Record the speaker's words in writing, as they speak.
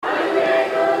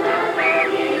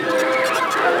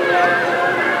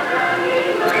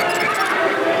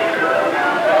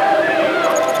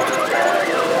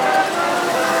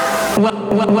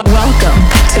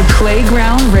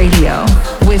Playground Radio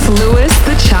with Louis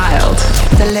the Child.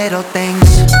 The little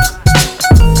things.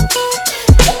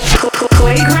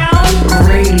 Playground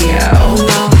Radio. We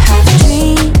all have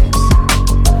dreams.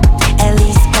 At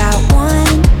least got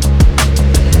one.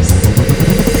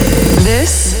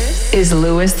 This is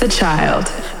Louis the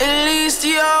Child. At least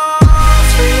you're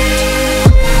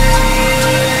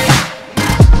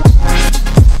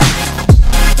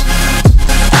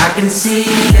I can see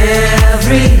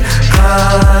every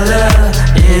color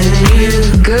in you.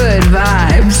 Good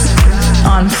vibes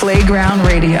on Playground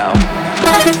Radio.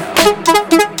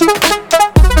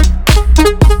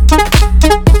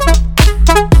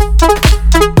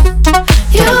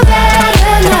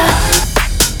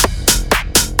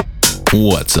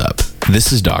 What's up?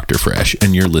 This is Dr. Fresch,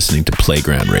 and you're listening to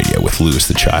Playground Radio with Louis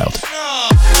the Child.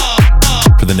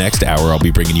 For the next hour, I'll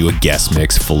be bringing you a guest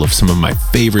mix full of some of my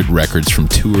favorite records from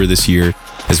tour this year,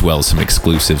 as well as some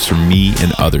exclusives from me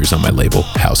and others on my label,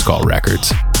 House Call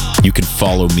Records. You can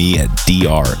follow me at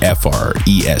DRFRESCH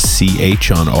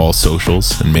on all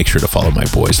socials, and make sure to follow my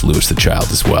boys, Louis the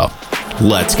Child, as well.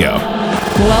 Let's go.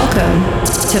 Welcome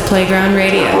to Playground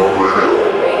Radio.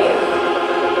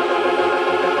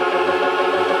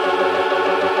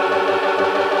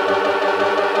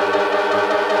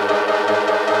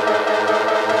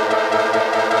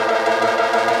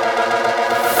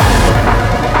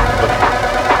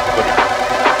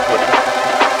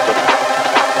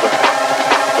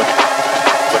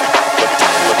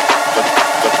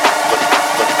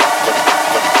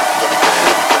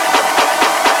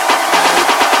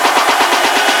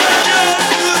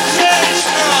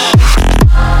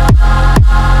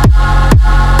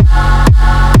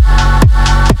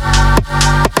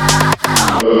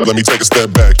 Let me take a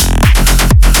step back.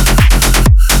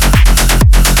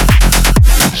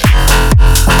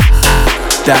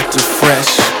 Dr.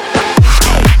 Fresch.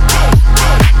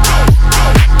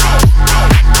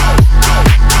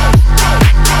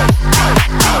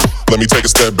 Let me take a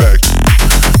step back.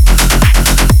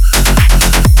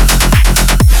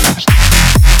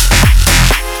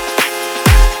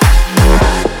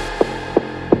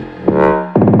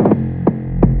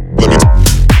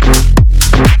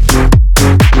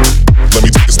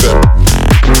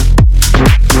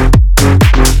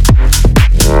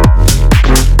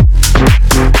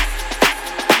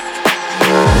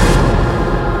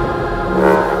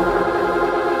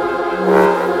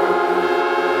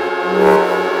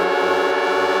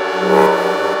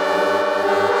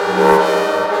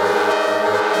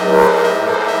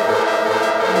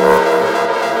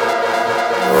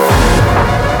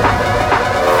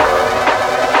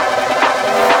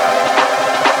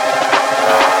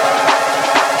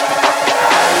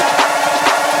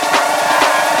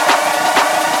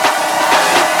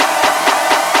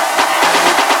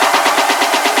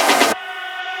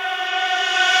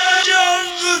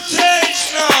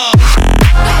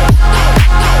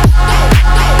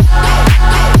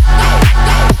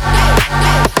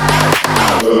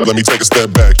 Let me take a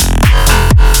step back.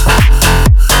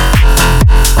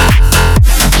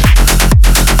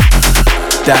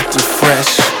 Dr.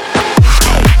 Fresch.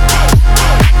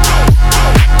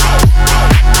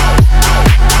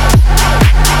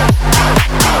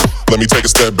 Let me take a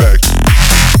step back.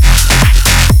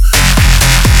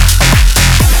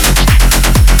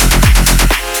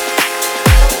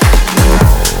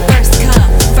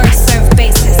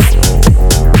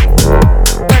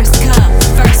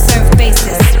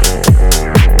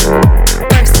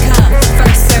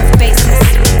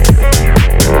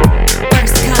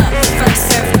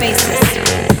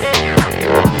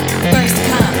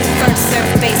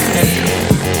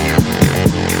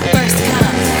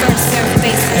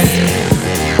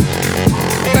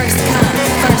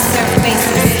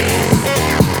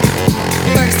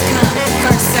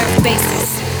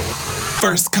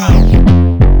 First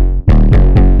come,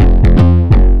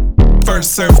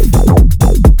 first serve.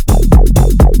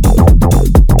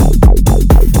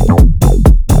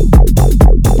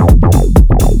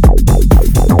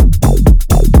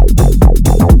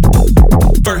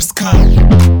 First come,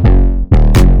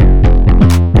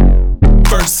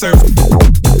 first serve.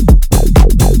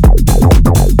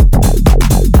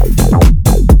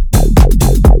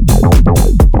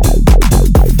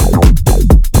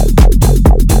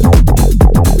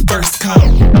 First come,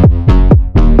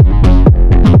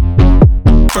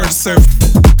 first serve.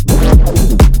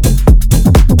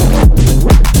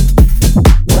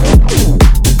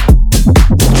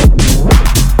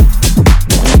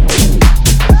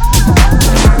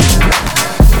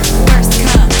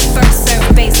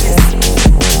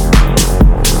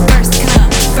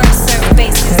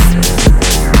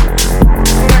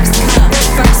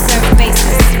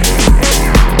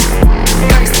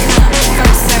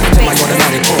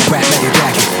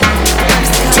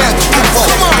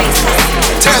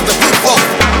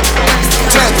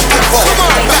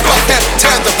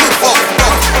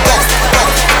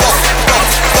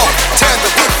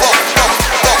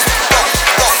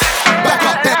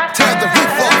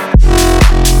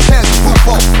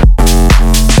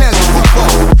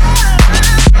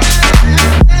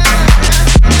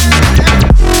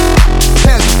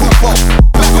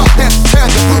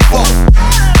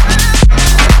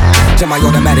 to my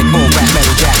automatic boom rap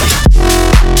metal jacket.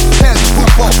 Hands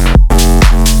roof up.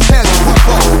 Hands roof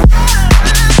up.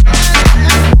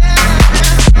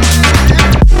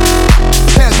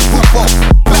 Hands roof up.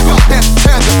 Black up,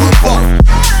 hands roof up.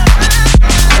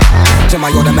 To my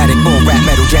automatic boom rap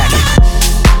metal jacket.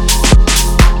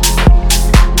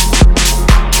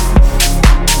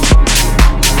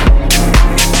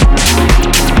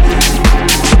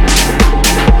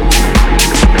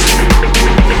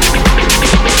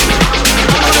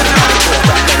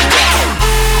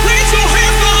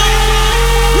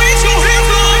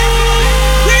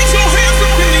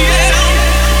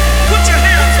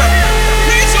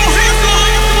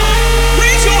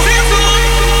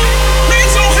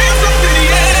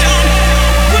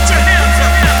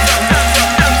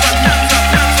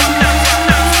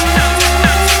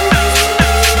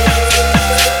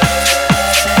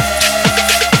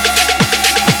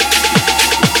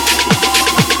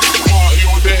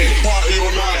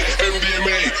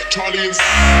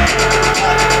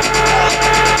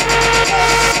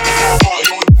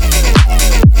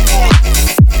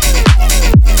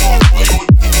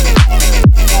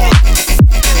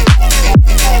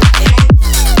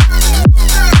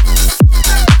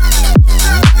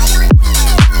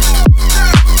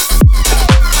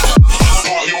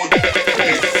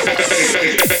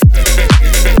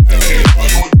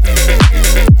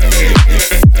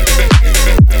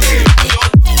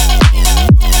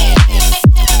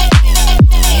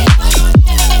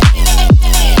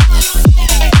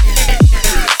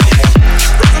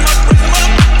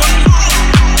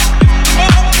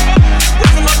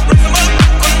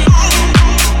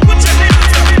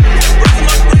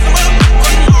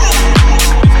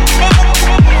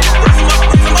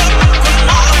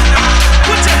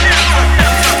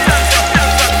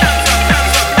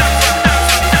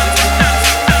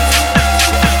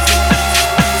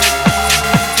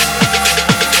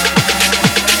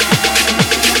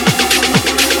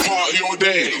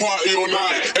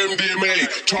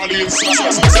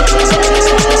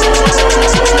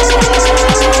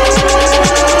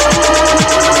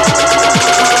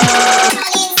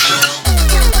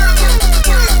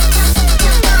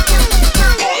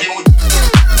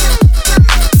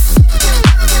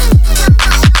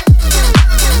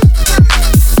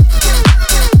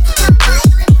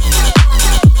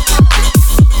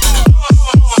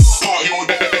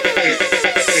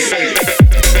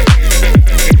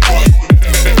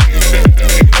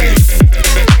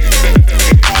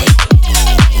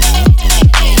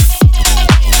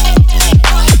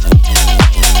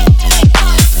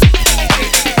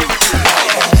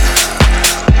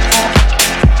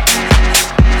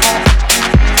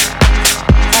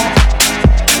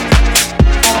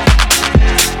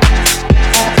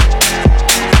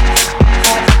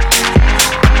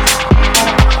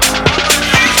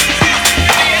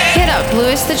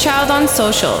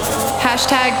 Socials.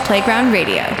 #Playground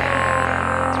Radio.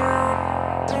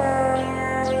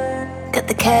 Get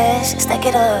the cash, stack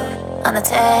it up. On the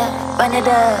tab, run it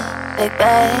up. Big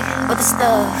bag with the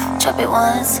stuff. Drop it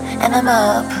once and I'm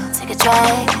up. Take a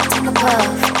drag, take a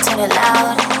puff. Turn it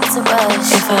loud, it's a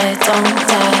rush. If I don't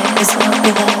die, this will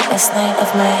be the best night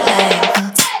of my life.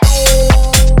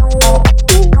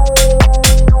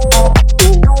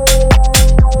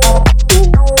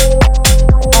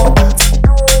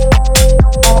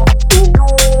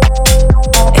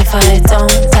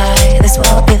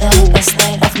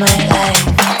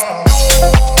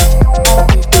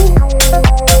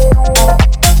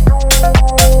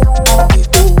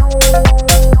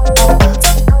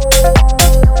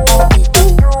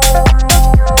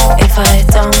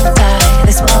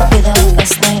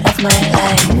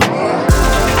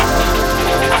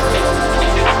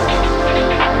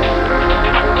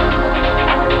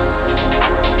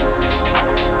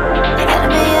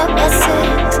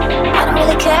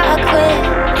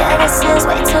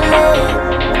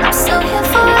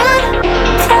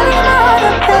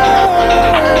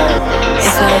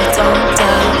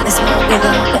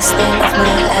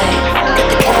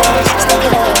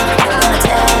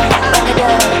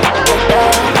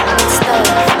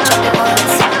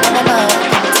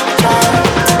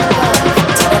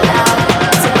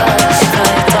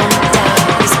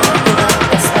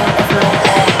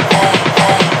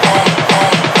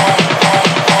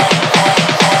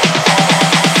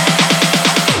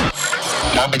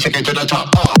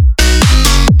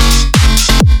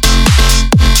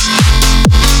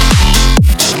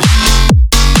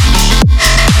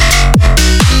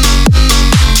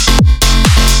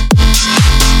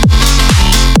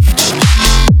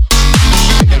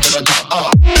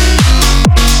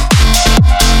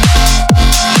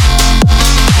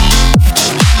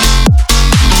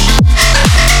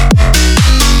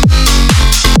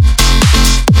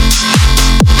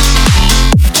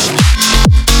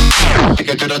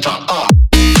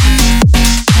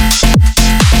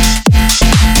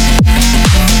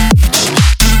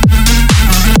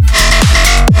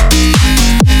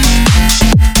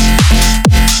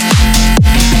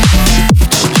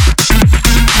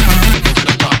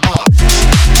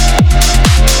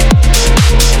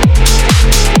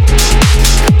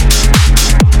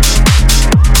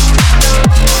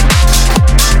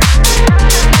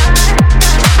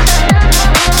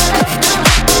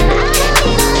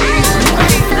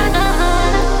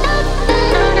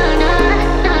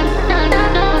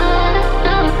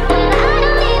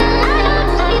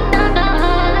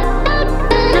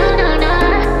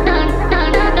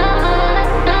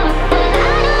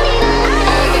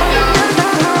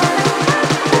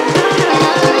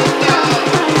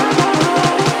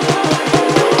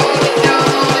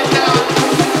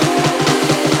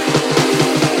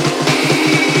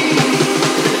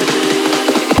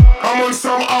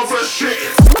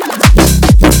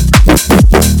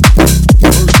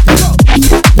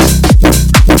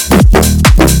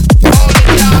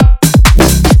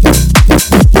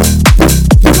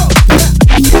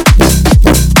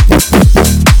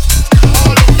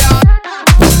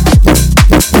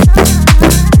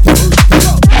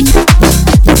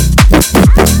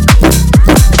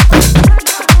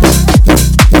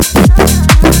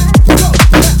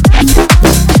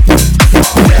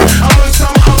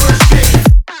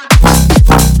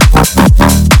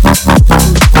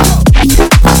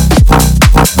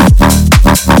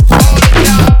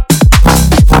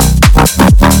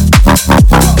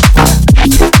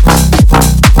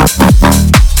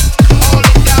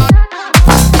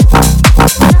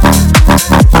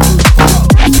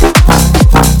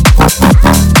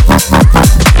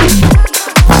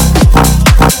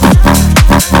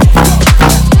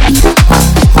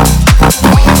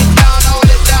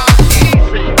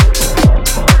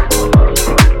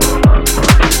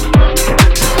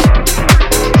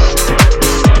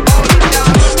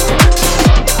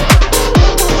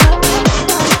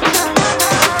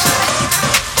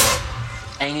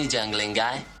 jungling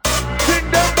guy.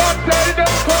 King them back, tell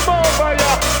them come over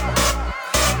ya.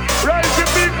 Rise the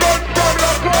big guns from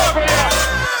the cover ya.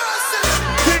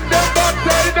 King them back,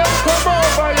 tell them come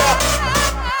over ya.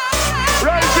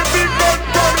 Rise the big guns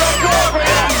from the cover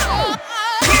ya.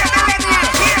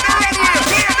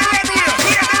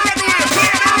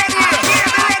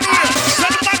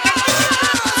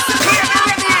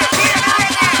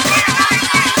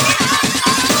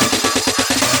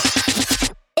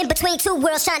 In between two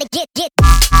worlds trying to get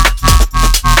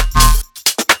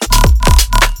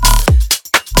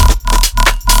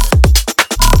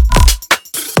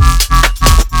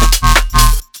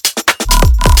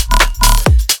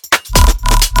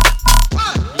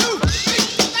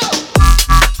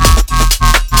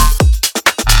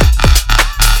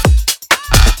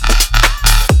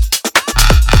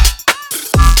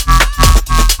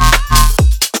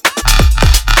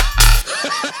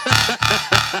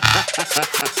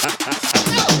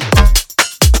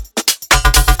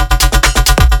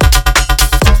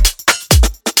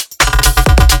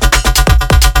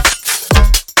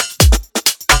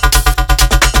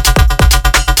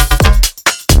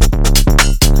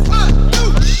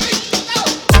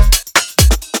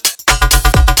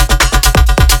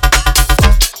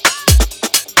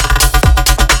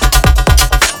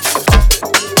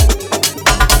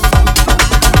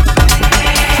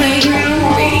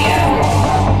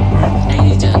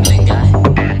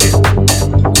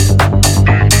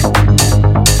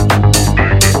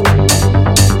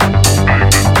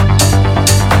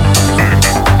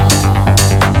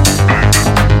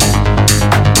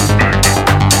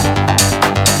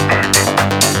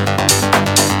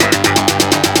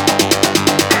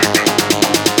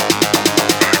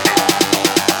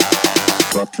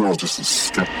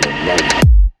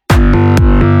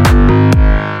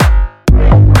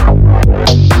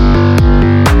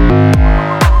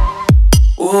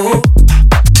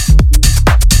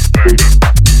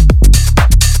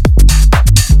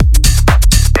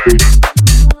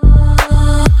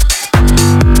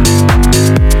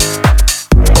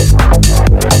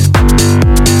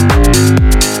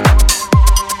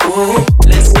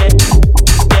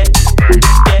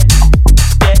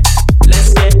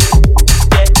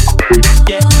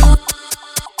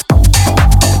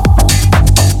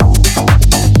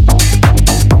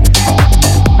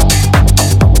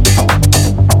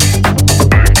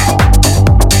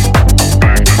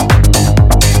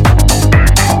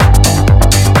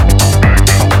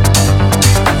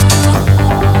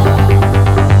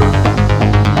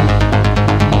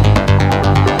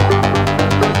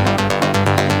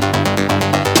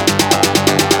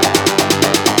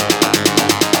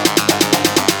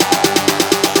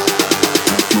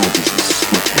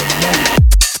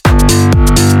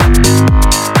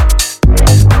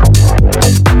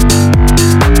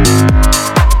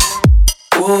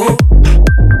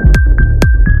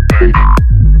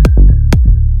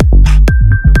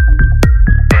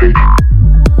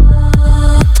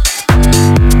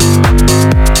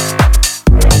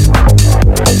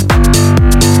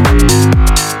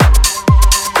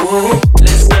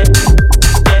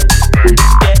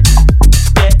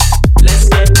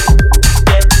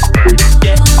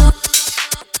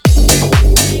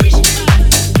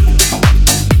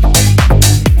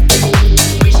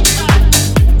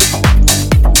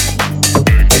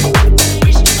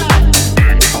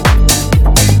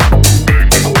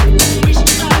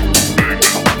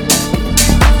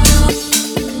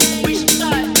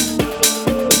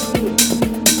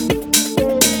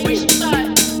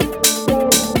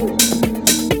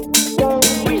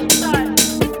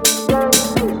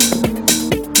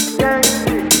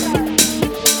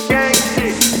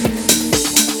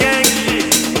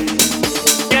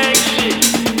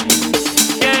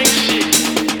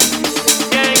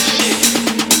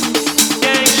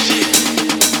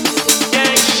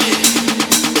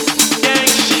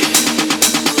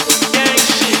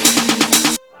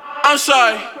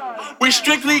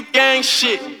strictly gang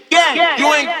shit. Gang.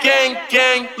 You ain't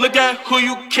gang. Look at who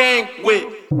you came with.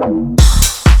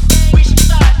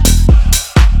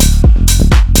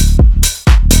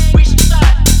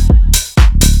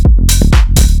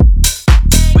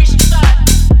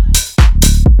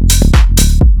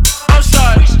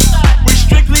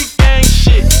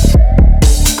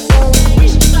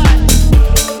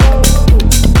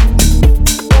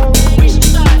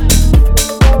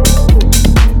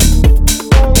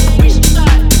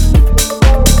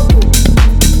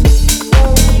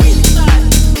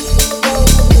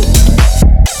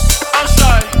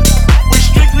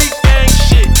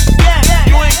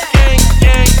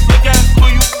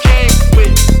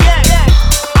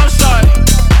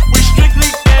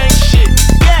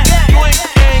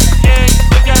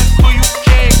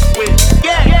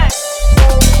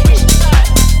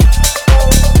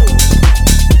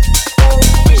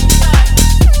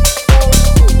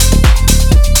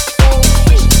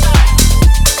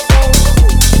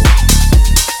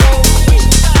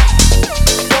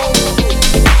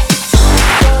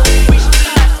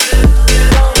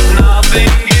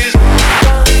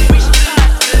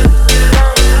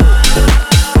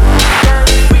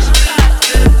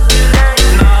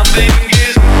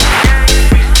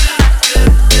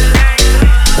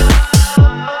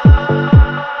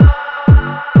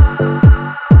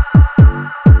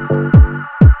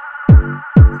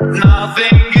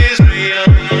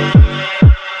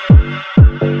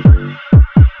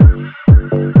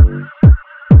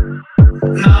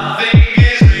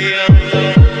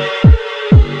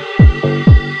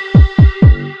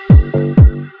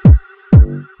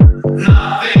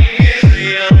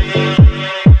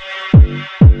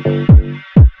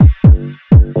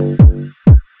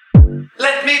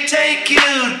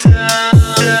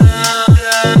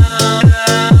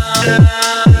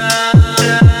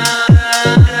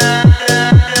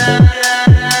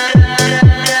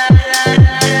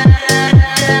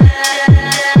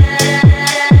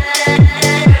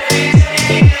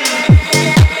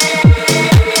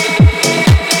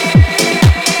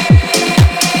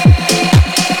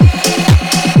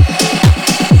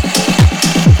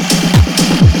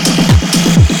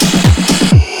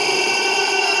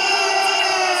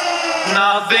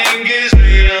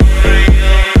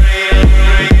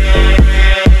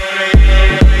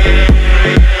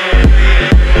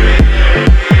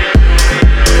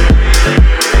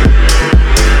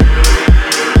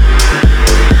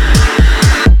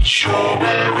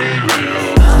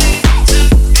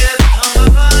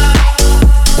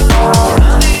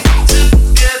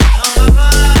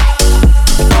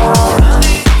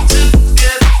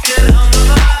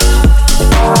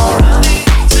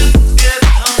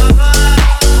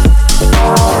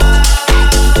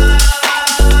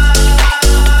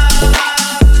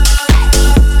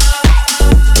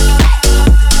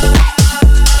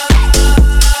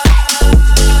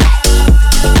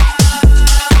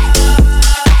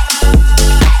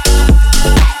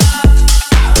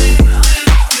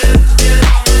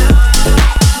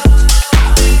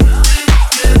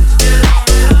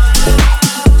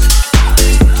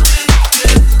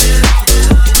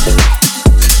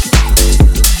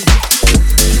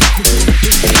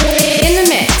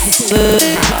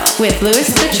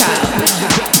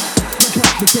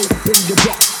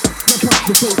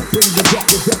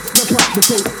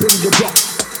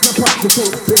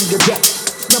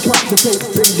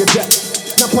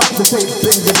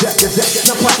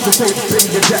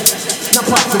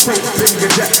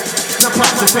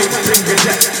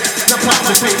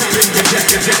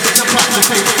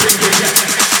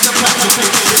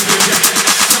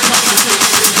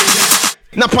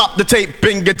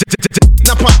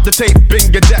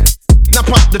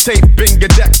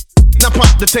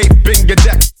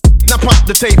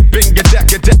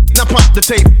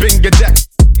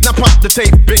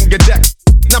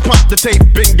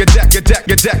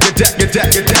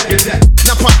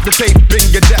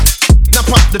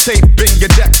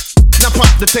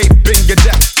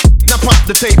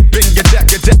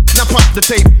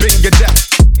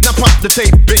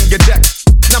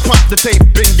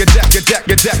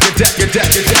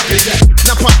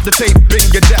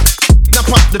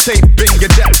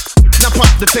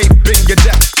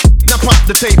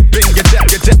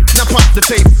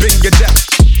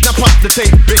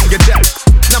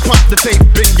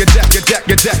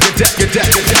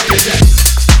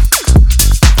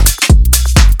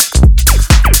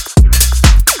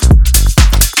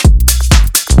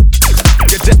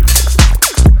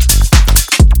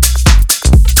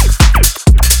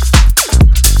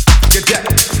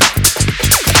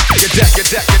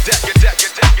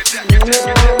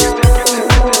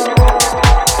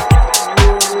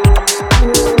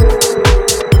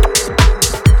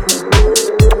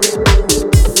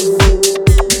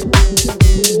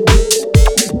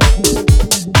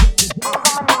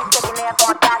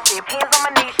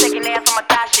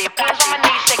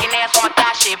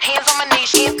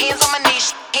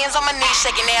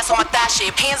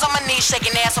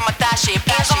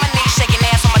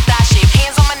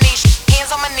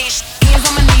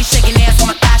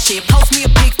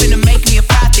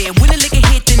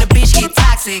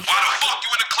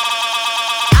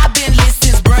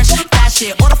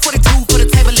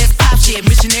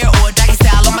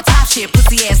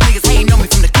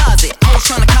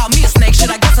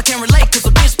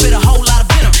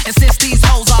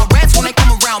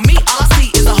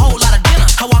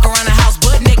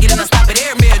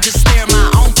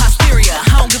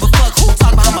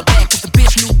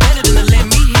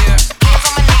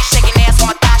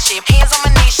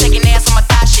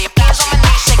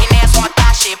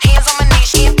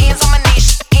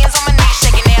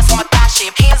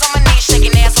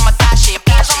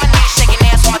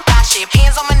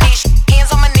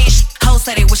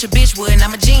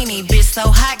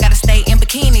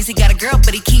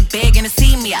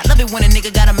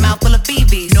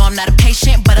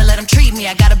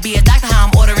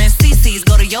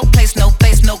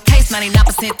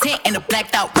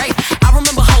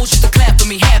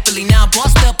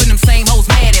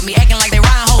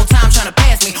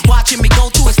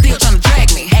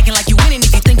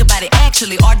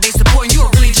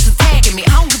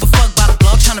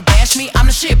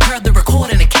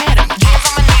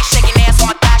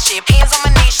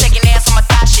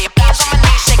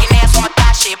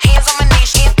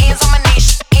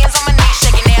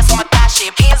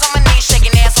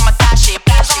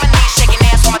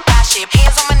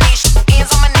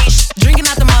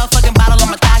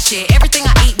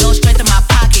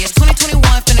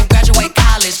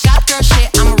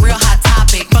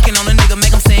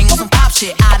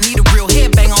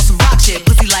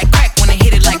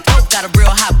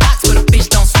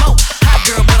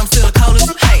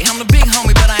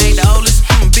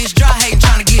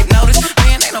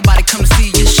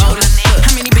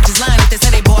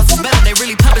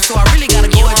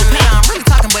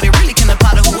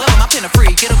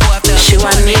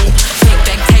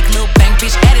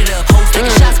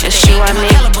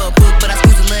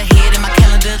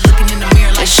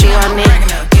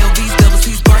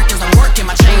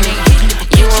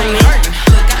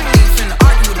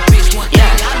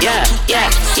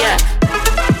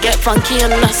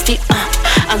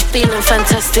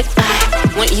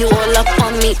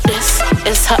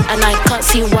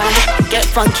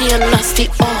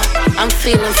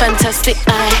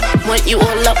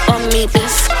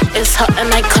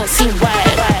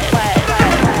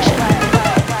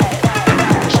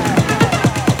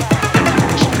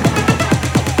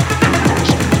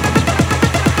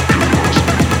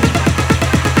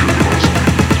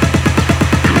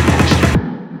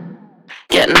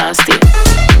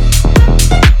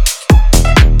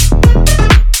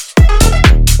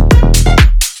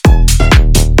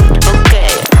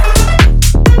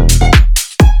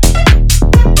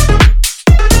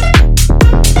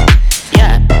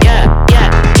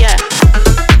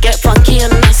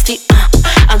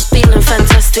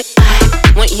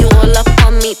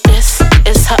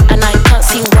 hot and I can't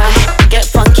see why. Get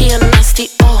funky and nasty,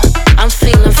 oh, I'm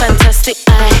feeling fantastic.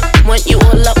 I want you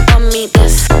all up on me.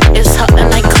 This is hot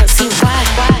and I can't see why.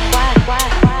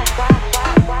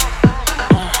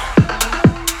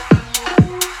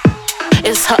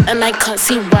 It's hot and I can't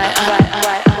see why.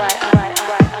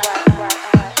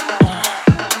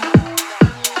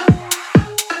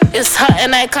 It's hot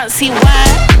and I can't see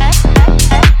why.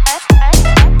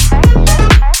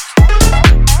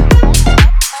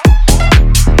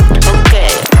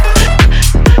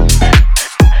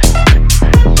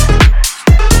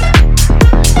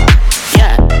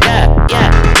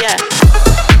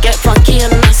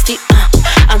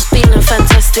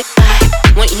 Fantastic,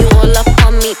 I want you all up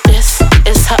on me. This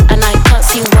is hot and I can't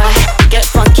see why. Get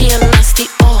funky and nasty,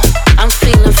 oh, I'm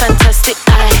feeling fantastic.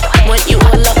 I want you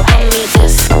all up on me.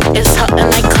 This is hot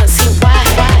and I can't see why.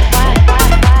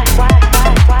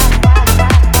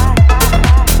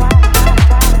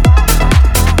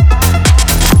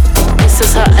 This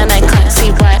is hot and I can't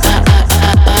see why.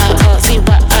 Can't see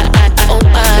why. Oh,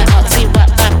 I can't see why.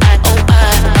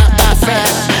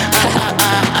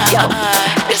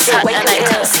 It's hot and I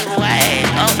can't see why.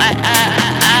 Oh,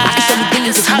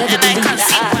 it's hot and I can't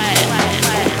see why.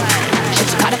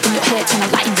 She's caught up in your head, trying to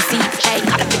lighten the seat. Hey,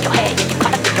 caught up in your head, yeah, you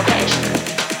caught up in your head.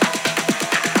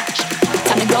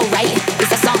 Time to go right, is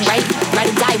that song right?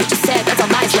 Ride or die, what you said, that's all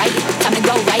lies, right? Time to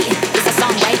go right, is that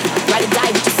song right? Ride or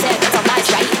die, what you said, that's all lies,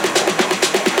 right?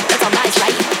 That's all lies,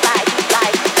 right?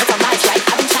 Lie, that's all lies, right?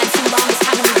 I've been trying too long, it's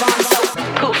time to move on, so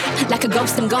poof, like a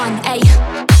ghost, I'm gone, ayy.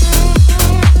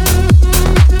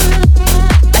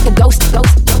 Like a ghost.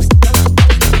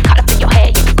 Caught up in your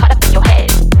head, yeah, you caught up in your head.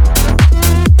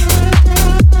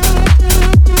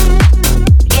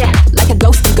 Yeah, like a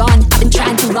ghost, I'm gone. I've been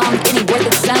trying too long, it ain't worth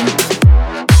it, son.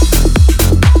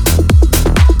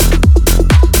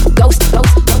 Ghost.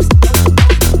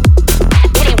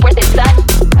 It ain't worth it, son.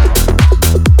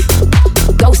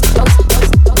 Ghost.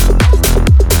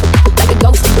 Like a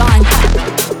ghost, I'm gone.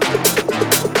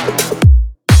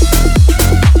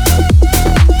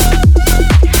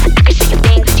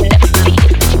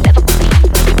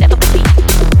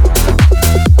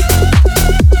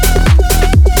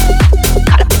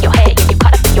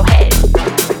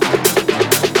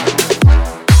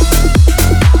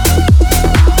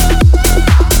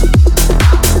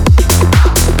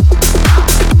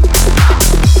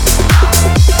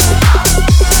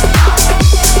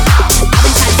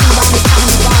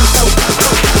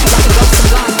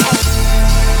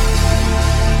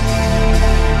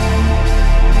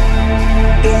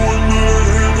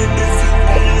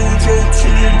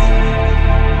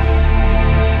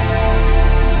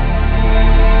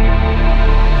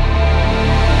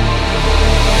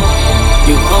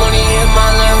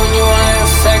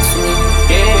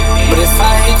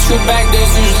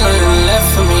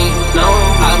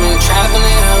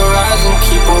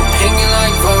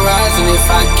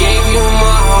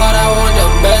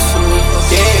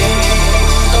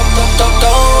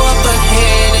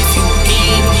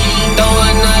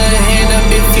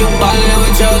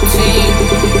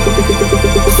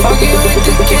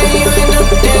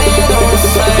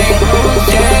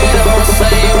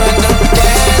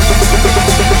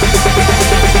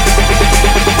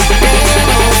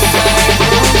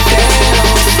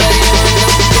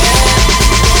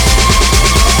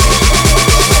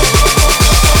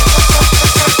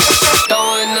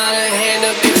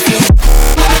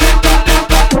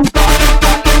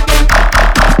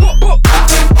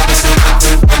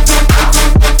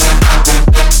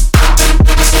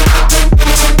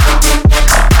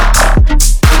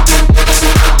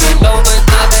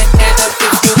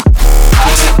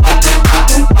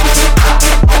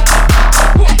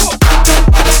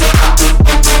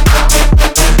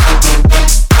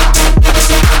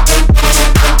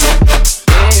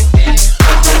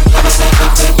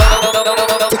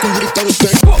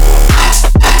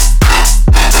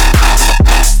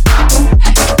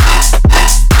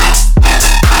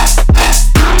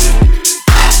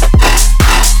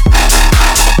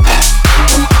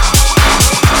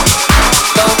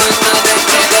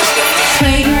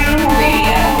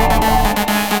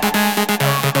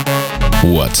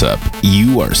 What's up?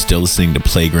 You are still listening to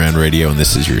Playground Radio, and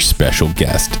this is your special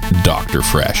guest, Dr.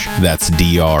 Fresch. That's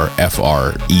DrFresh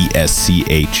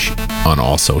on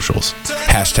all socials.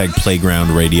 Hashtag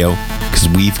Playground Radio, because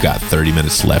we've got 30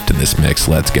 minutes left in this mix.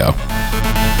 Let's go.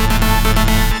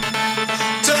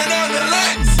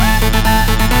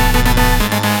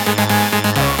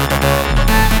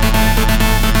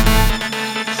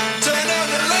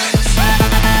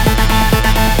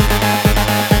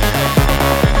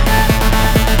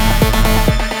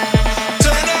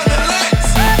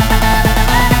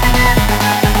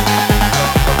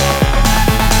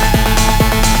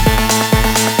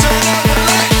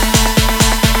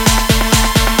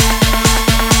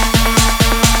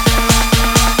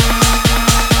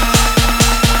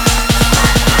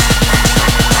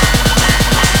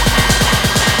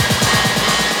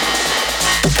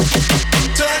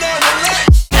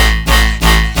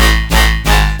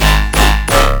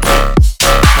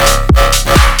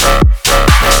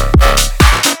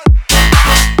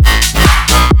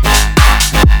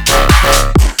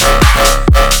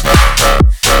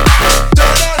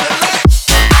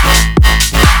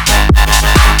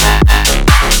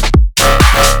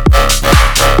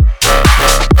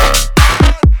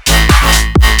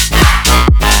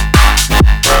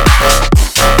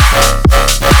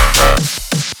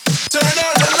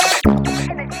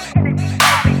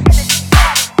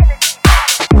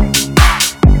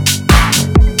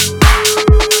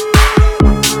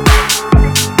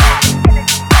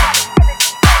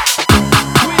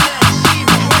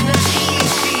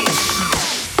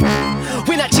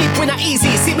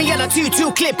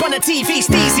 2-2 clip on the TV,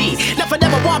 steezy. None of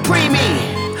them want pre me.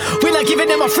 We're not giving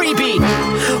them a freebie.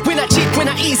 We're not cheap, we're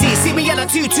not easy. See me on a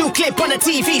 2-2 clip on the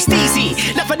TV, steezy.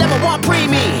 None of them want pre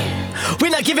me. We're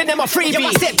not giving them a freebie. Yo,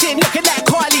 I stepped in looking like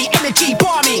Carly, energy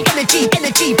balmy, energy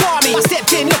balmy. I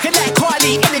stepped in looking like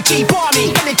Carly, energy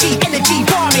balmy, energy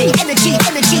balmy, energy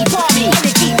balmy,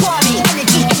 energy balmy,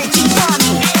 energy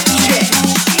balmy.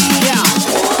 Yeah.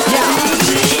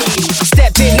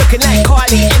 Stepped in looking like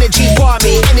Carly, energy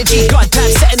balmy, energy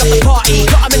goddamn, setting up the party.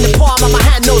 Got 'em in the palm of my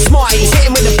hand, no smarties.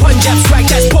 Hitting with the Punjab swag,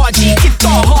 that's bargy.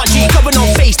 Guitar hardly, going on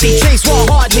feisty, Trace one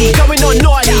hardly, going on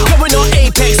naughty, going on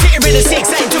Apex, hitting with a 6,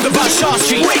 I ain't talking about Shaw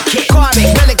Street. Wicked, karmic,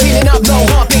 man, cleaning up, no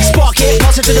heart, big spark it.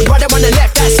 Pass it to the brother on the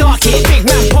left, that's arc it. Big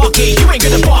man, park it, you ain't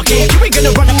gonna bark it. You ain't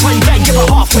gonna run a punch back, give a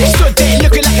halfway. Stood there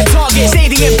looking like a target.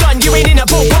 Stadium done, you ain't in a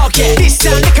ballpark yet. This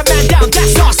sound, lick a man down,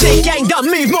 that's our snake. Gang done,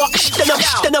 move more,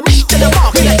 then I'm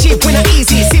mark. We're not cheap, we're not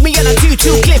easy. See me on a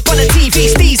 2-2 clip on the TV,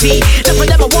 steezy.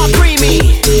 Never want pre me.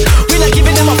 We're not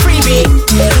giving them a freebie.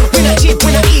 We're not cheap,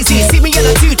 we're not easy. See me on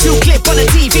a 2-2 clip on the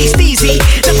TV, steezy.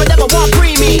 Never want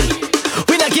pre me.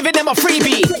 We're not giving them a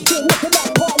freebie.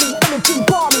 Energy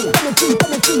balmy.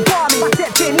 I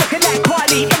stepped in looking like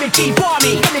Carly, energy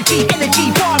balmy, energy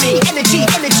balmy,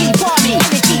 energy balmy, energy balmy,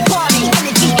 energy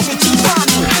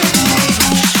balmy.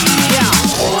 Yeah.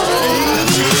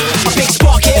 A big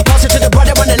spark it, pass it to the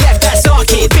brother on the left, that's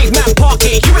arc it. Big man park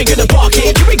it, you ain't gonna bark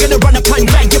it. You ain't gonna run a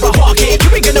punch bang, give a hawk it. You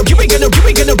ain't gonna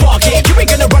bark it. You ain't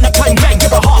gonna run a punch bang,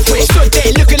 give a halfway. Stood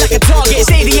there looking like a target.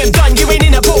 Stadium done, you ain't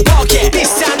in a ballpark yet. This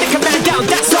sound, lick a man down,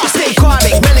 that's our snake.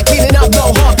 Karmic, man, cleaning up,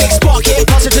 no heart, big spark it.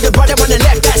 Pass it to the brother on the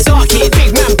left, that's arc it.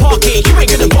 Big man park it, you ain't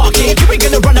gonna bark it. You ain't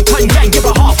gonna run a punch bang, give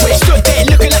a halfway. Stood there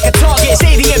looking like a target.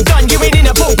 Stadium done, you ain't in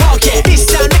a ballpark yet. This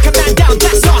sound, lick a man down,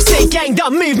 that's our snake. Gang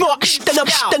done, move more, then I'm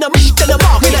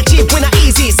mark. We're not cheap, we're not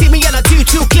easy. See me on a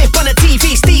 2-2 clip on the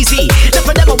TV, steezy.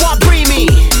 Never want pre me.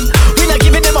 We're not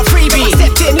giving them a freebie. I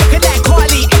stepped in looking like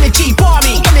Carly, energy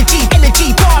balmy, energy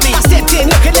balmy. I stepped in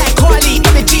looking like Carly,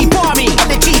 energy balmy,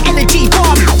 energy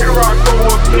balmy. Here I go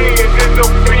again in the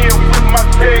field with my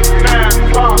Tech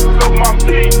 9 pops on my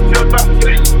feet, just I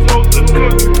sleep close to the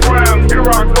ground. Here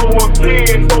I go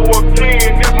again in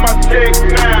my Tech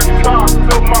 9 pops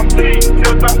on my feet,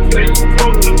 just I sleep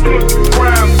close to the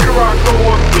ground. Here I go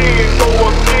again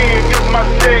in my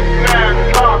Tech 9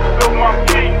 pops on my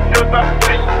feet, just I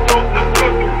sleep close to the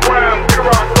ground. Here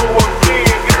I go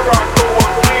again, here I go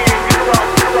again, here I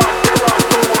go again.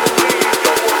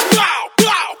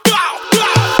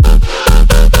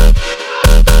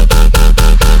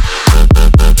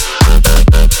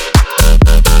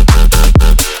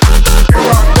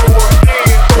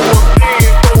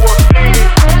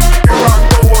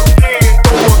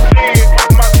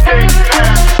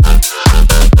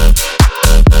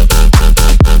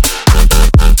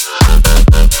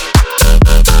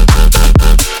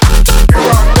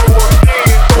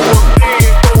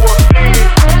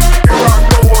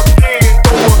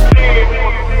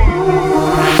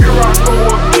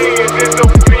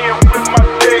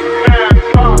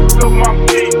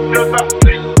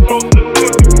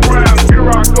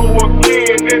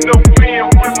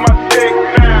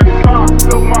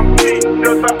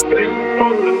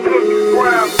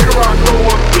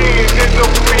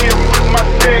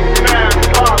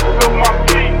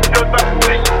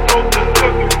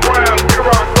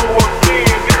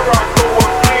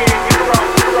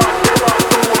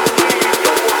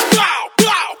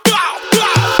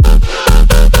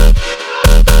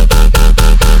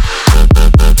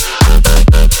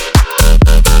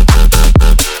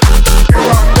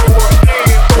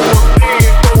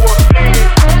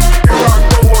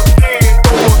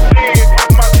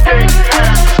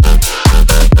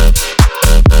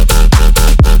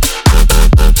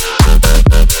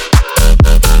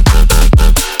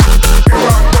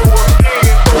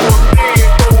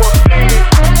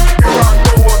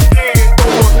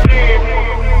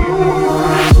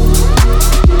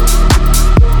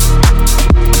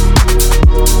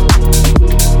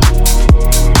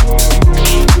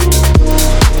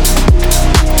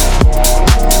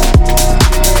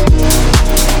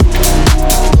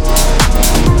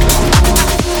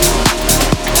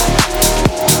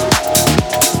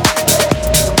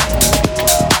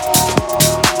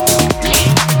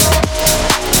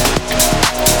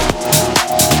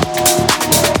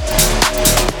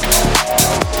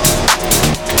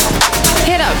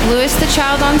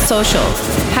 Child on socials.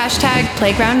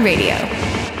 #Playground Radio.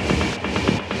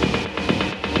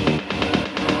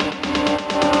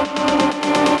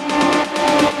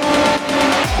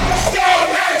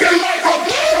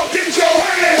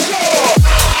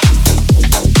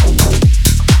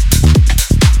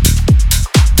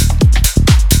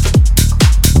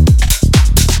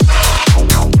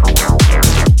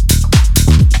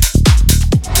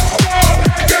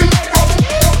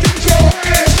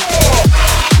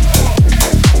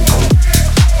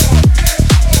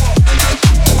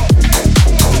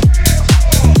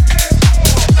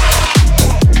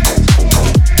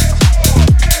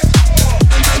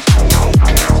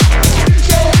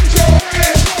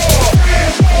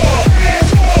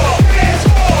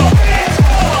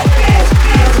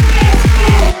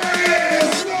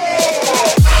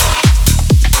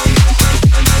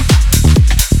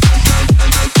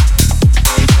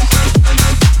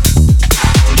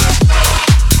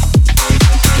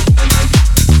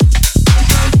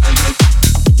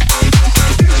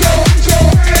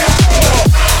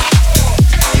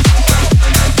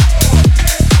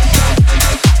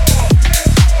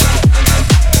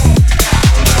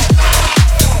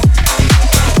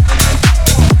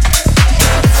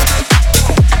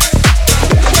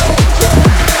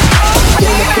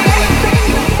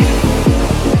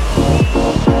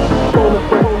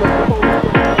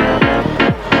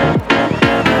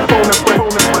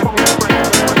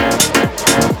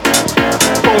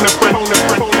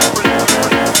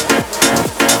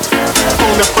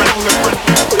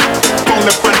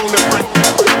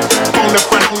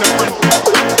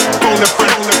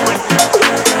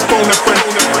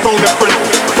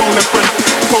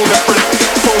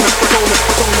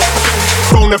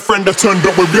 friend that turned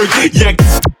up with big, yeah.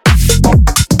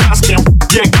 Ask him,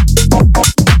 yeah.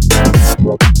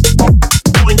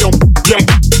 Point him, yeah.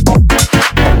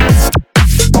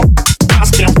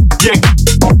 Ask him, yeah.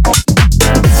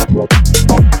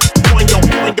 Point him,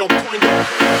 point him, point him.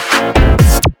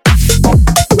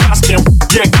 Ask him,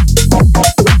 yeah.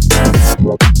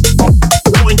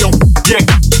 Point him, yeah.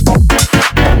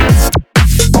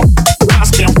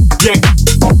 Ask him, yeah.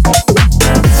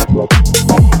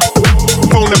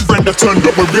 Phone a friend that turned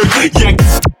up with big, yeah.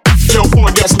 Yo, boy,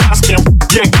 yes, ask him,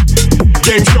 yeah.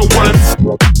 Game show one.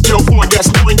 Yo, boy, yes,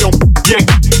 point him, yeah.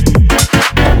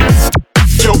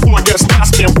 Yo, boy, yes,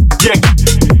 ask him, yeah.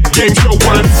 Game show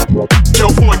one. Yo,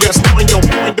 boy, yes, point him,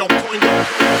 point him, point him.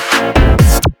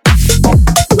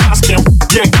 Ask him,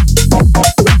 yeah.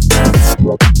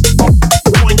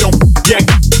 Point him, yeah.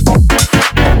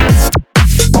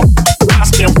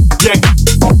 Ask him, yeah.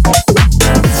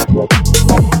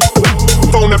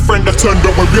 Phone a friend that turned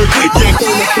up with big, yeah.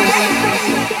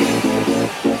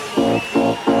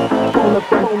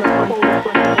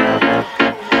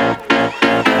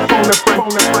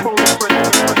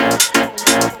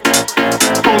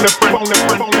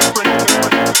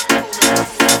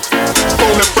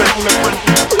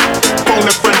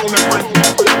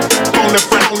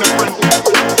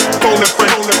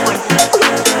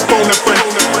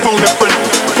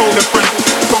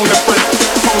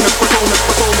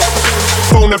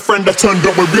 Phone a friend that turned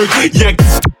up with big, yeah.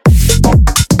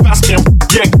 Ask him,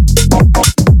 yeah.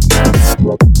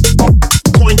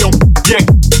 Point him, yeah.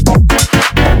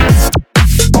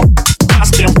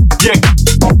 Ask him, yeah.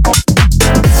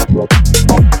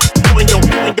 Point him,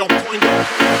 point him, point him.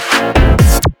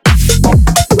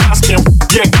 Ask him,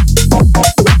 yeah.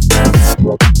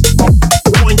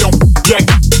 Point him, yeah.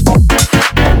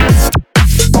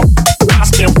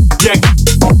 Ask him, yeah.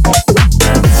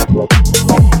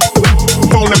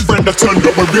 Phone a friend that turned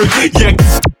up with big, yeah.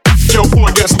 Yo,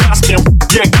 boy, yes, ask him,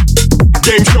 yeah.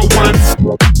 Game show one.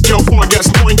 Yo, boy, yes,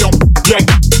 point him, yeah.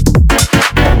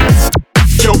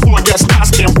 Yo, boy, yes,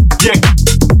 ask him, yeah.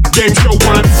 Game show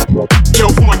one. Yo,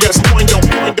 boy, yes, point him,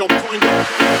 point him, point him.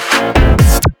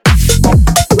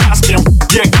 Ask him,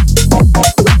 yeah.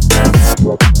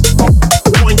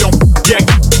 Point him, yeah.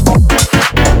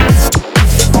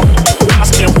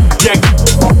 Ask him, yeah.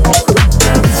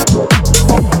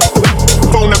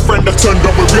 Phone a friend that turned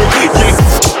up with big, yeah.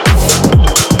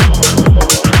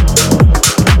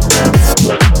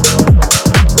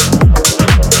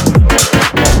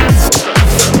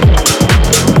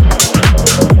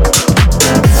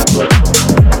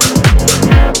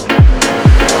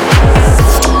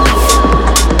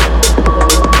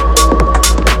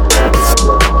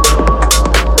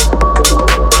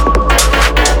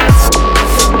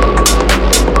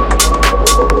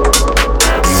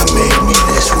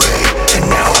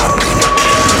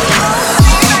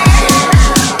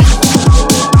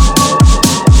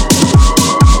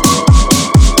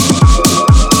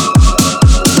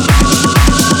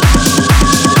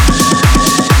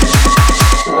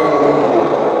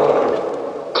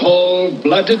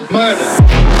 Cold-blooded murder.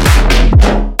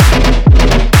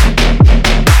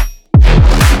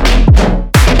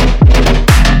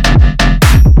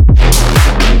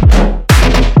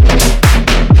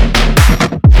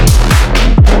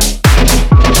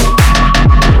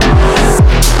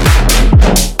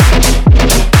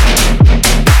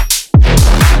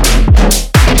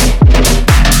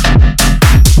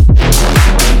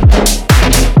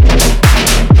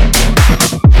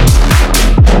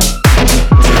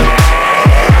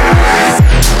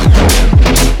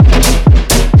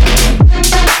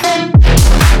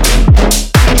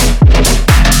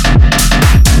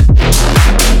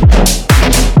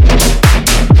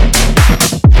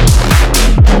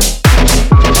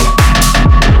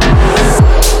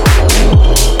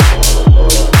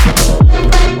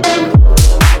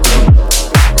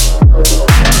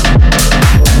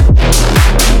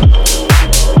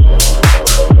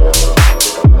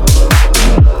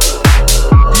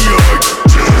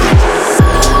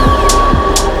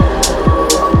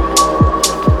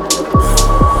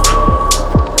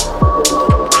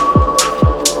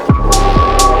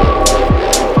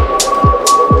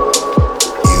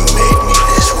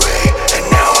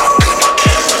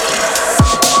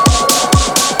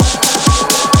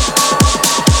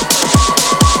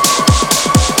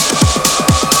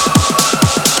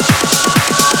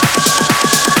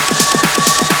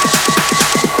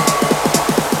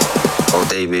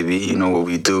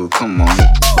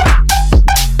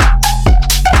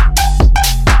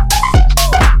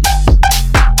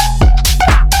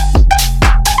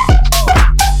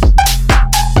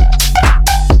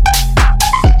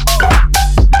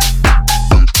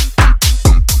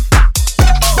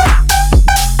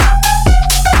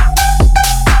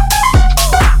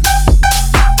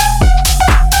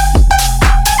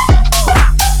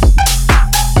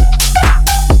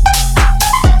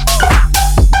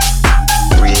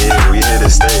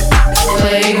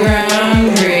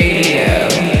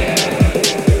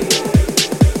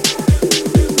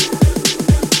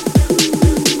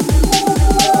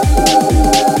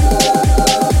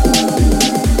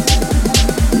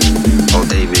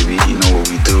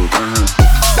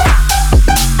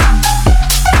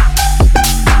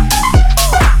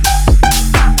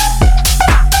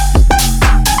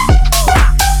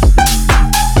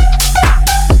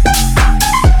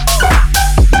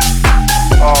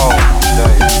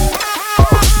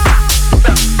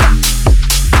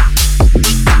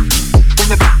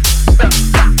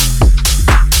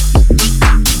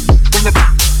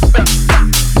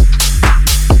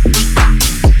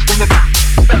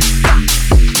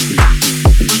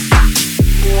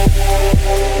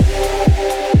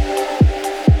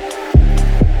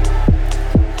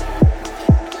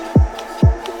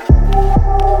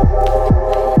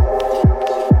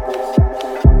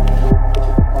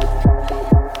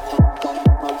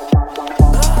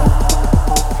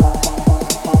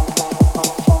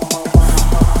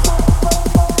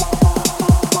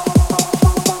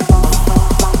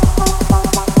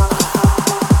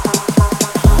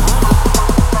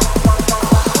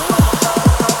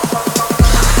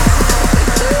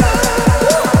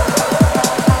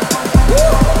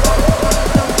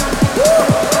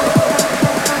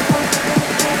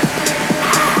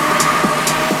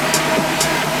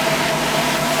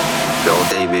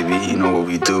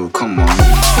 do, come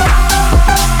on.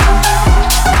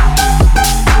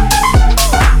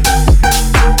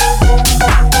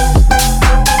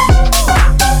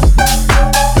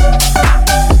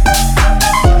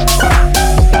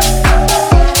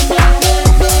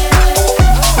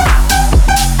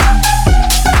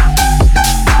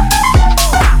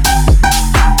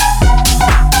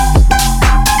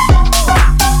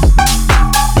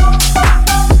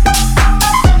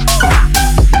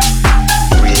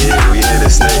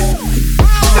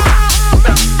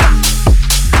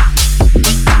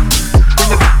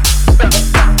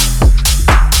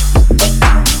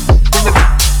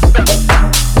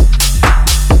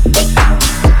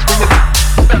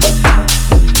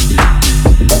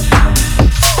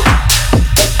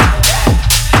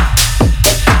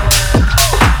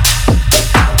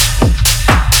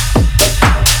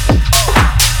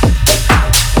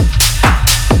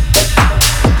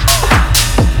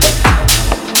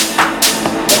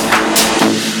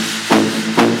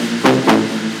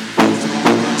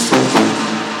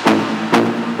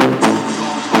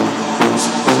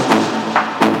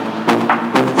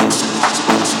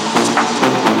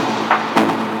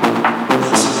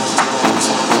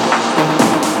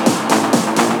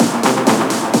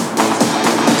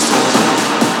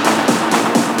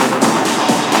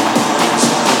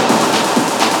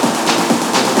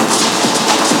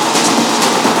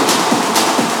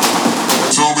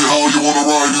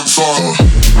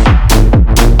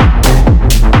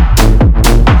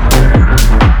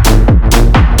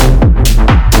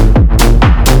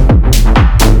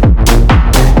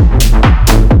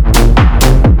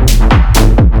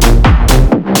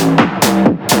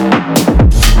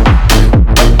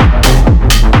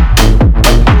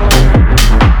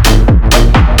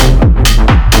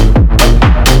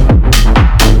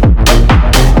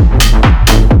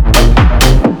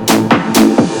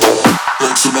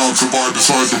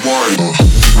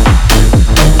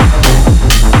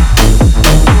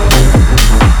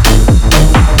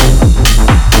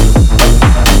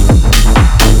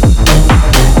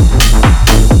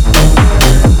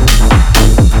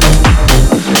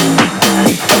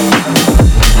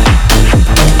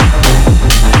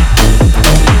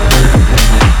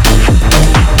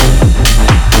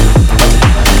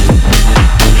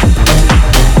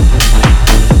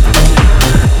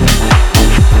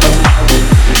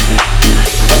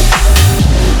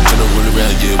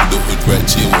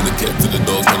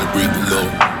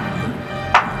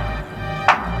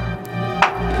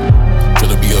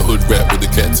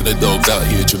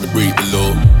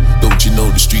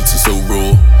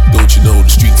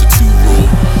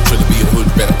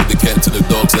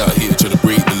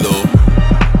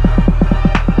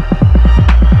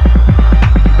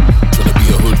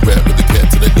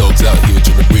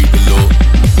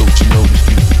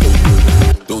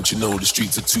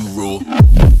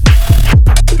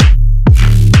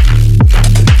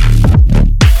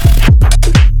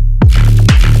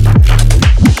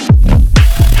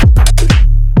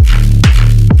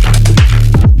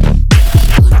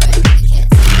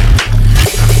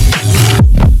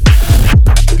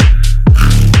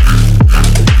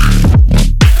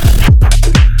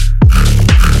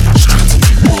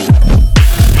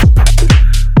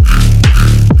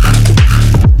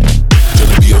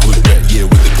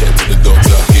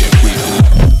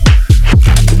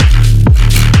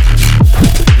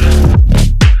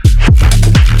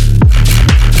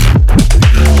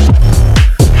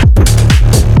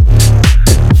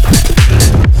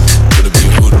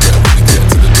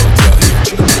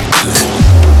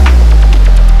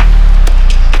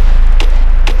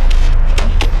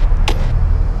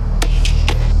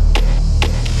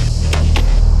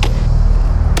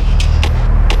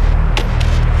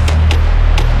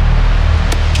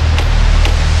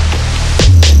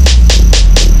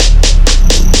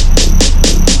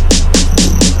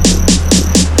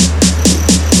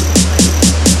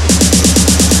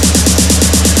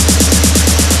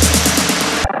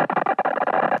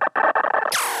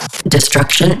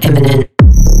 Destruction imminent.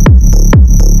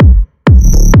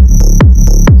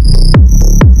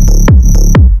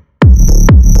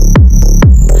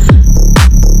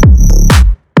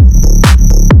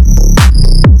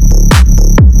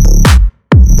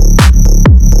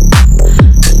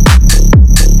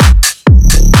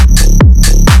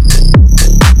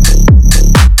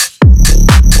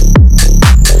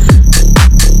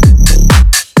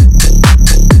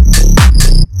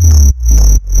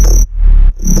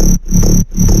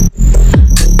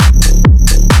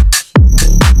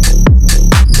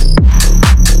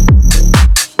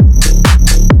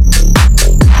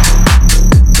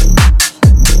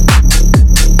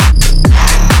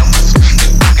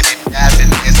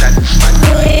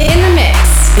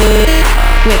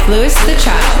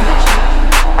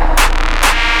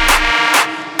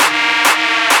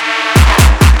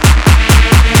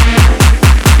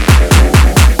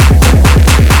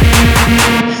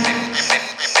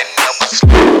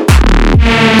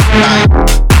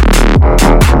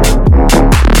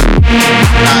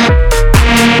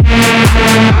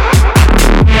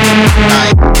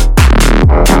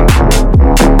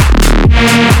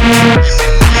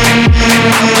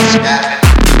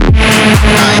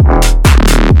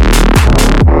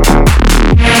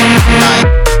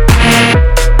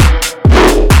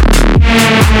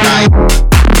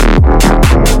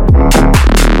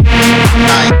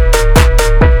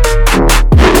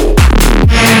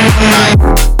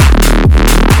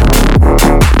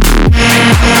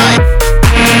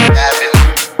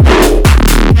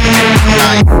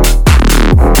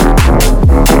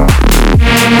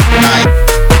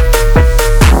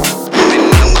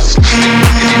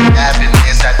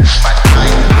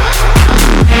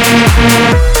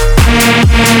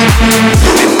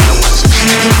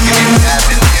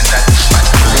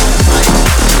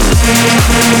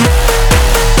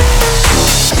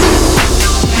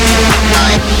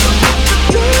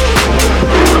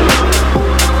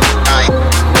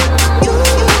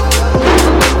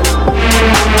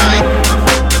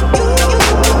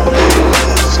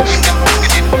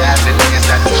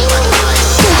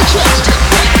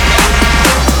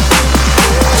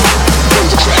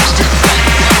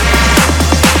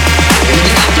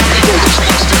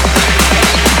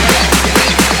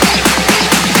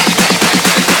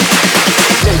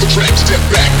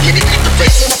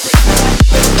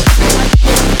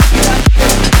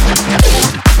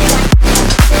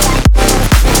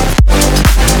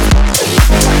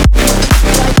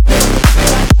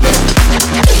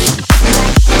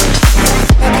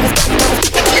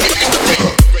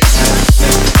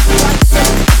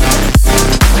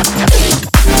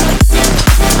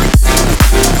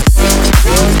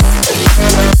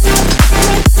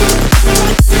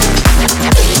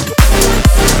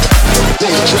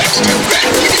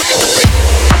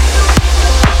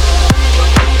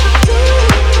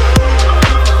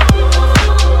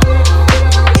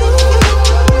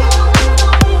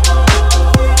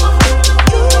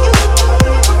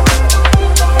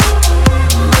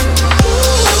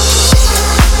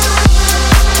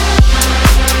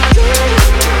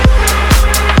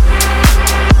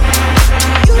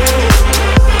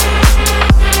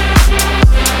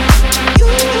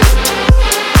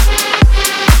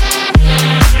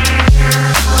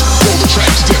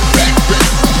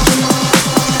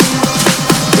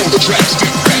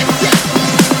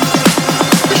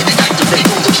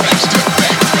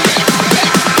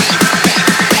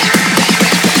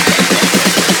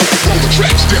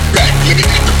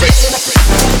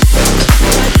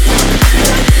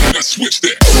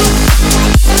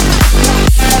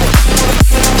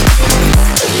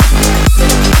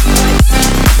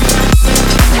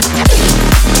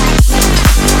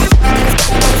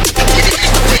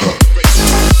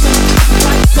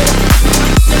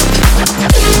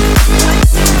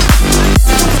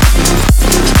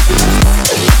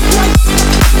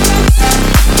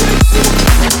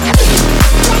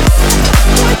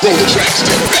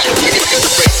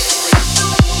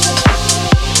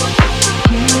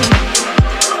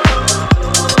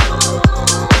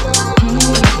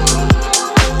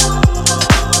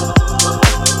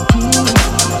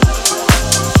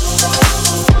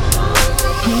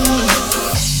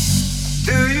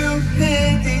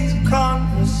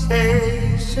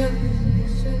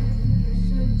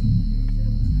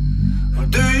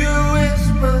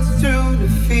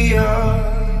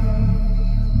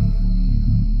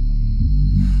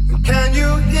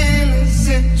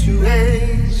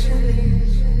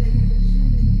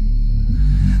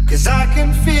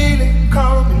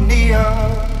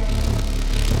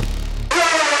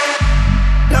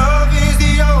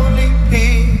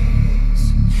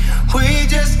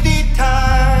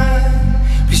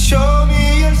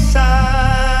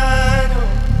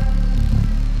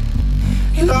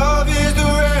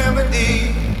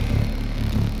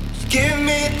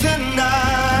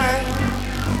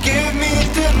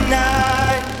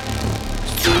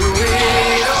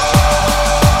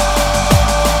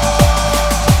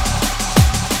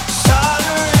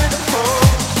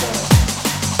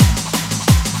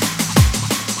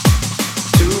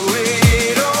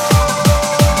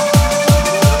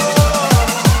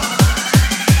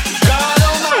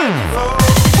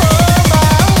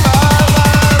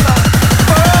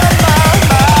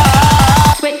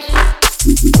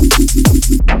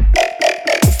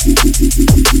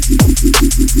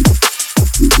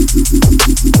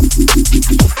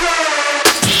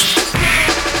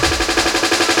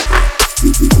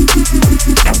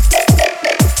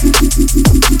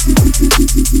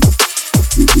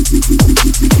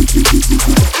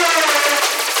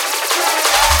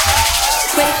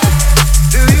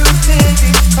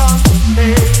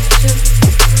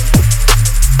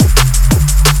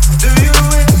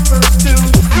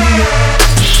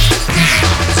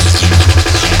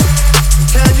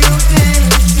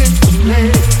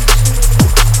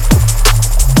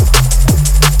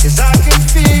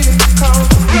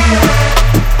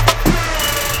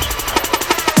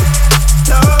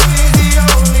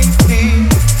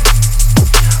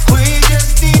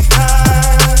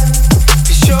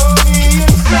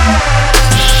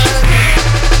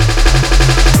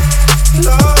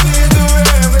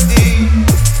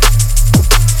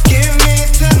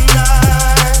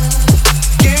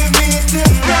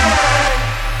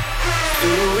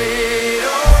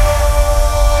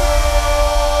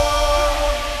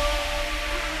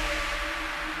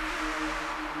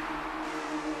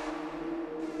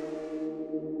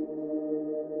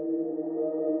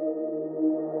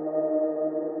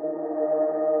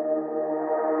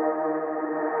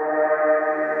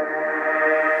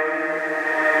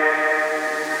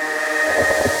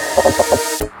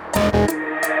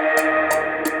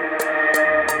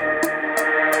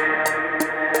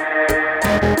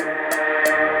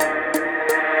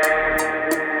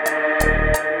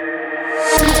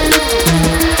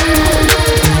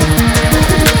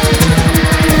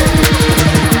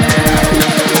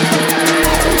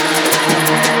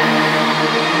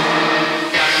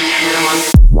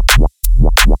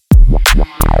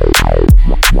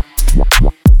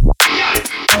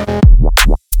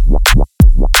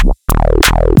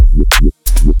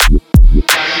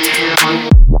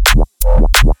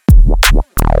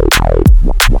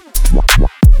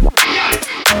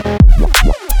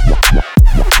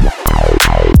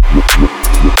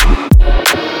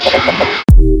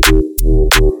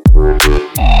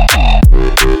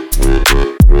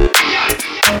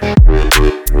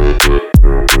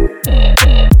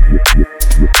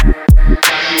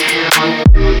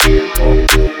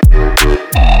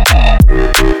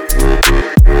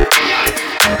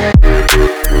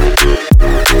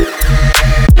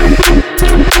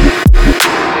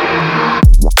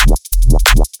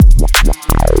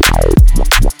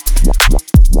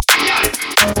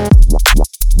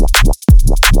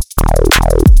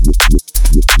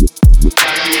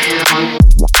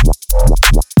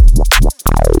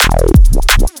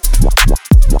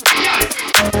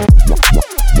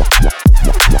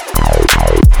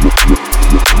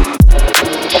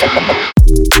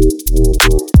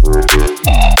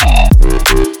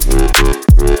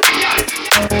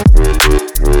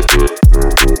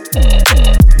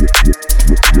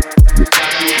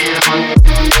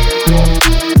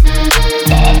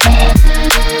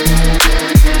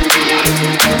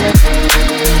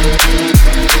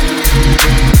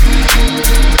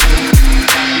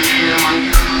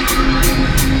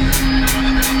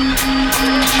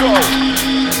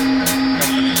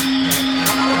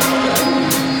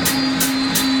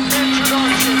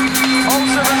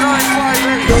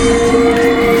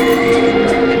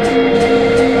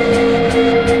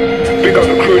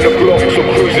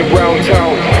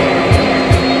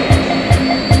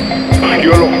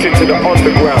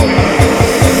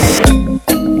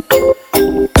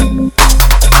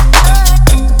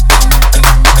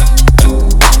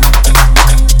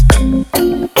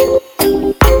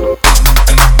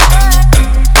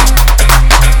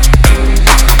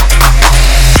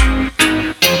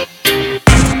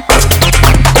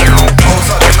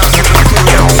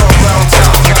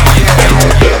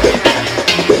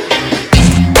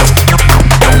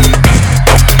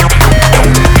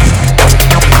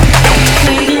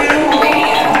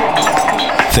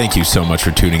 Thank you so much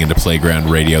for tuning into Playground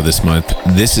Radio this month.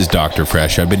 This is Dr.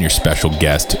 Fresch. I've been your special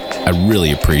guest. I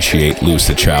really appreciate Louis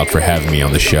the Child for having me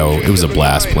on the show. It was a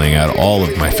blast playing out all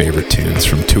of my favorite tunes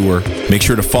from tour. Make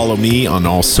sure to follow me on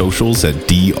all socials at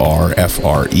DRFRESCH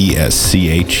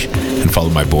and follow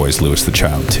my boys, Louis the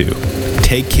Child, too.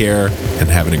 Take care and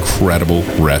have an incredible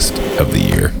rest of the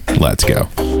year. Let's go.